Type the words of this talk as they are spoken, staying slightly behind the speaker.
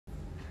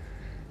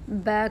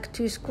Back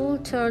to school,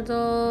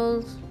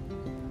 turtles.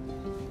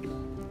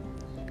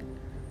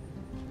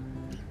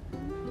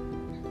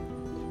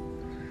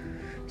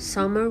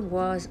 Summer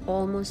was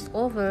almost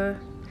over.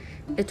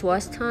 It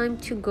was time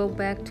to go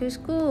back to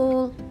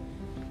school.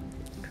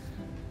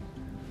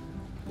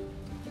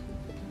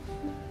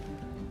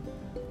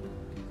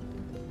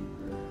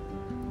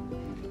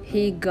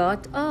 He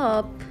got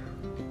up,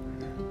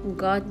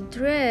 got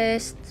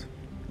dressed,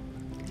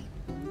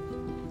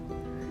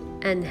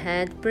 and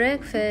had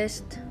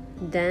breakfast.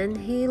 Then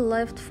he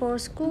left for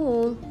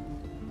school.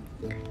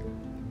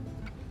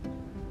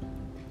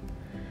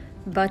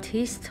 But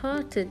he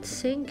started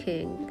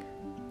thinking,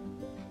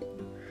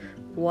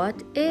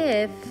 what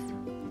if?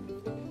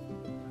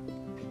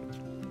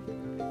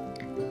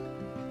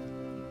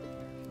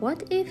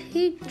 What if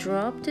he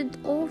dropped it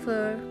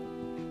over?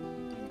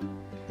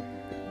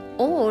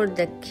 Or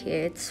the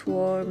kids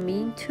were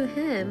mean to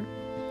him?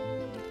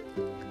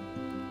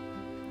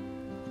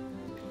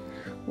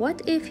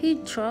 What if he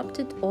dropped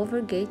it over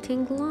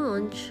getting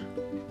lunch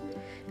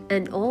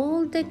and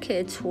all the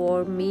kids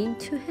were mean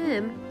to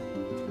him?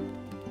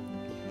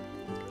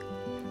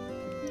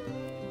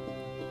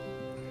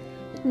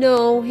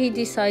 No, he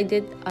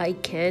decided, I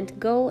can't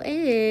go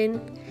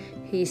in.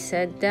 He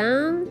sat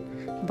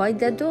down by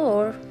the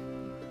door.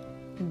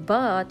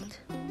 But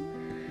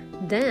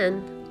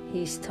then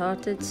he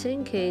started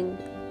thinking,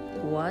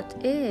 what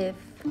if?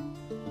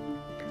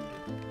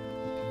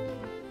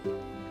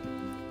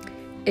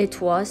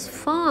 It was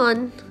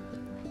fun,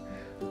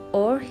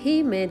 or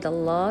he made a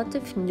lot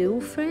of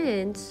new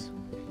friends.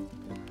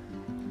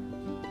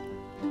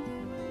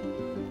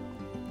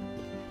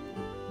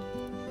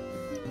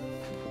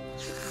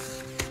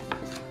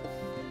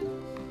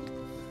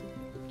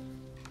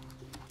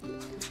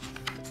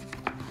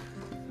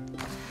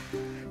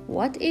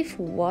 What if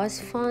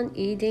was fun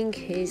eating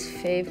his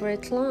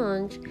favorite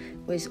lunch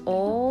with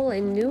all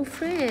and new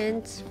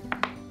friends?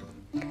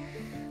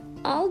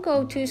 I'll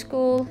go to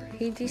school,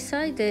 he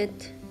decided.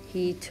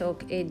 He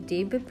took a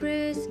deep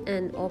breath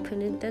and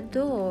opened the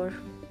door.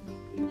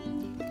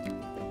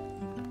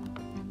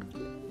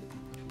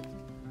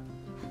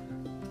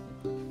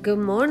 Good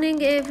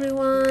morning,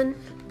 everyone,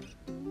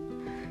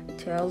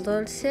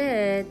 Tortoise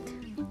said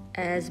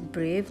as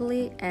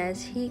bravely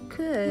as he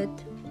could.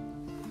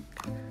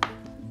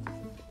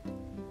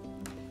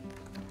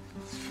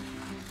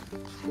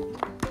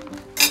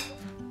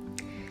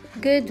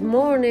 Good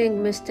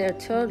morning, Mr.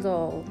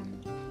 Turtle.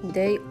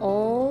 They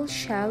all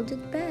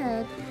shouted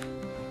back.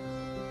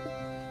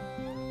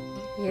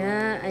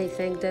 Yeah, I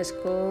think the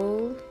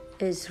school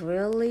is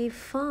really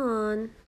fun.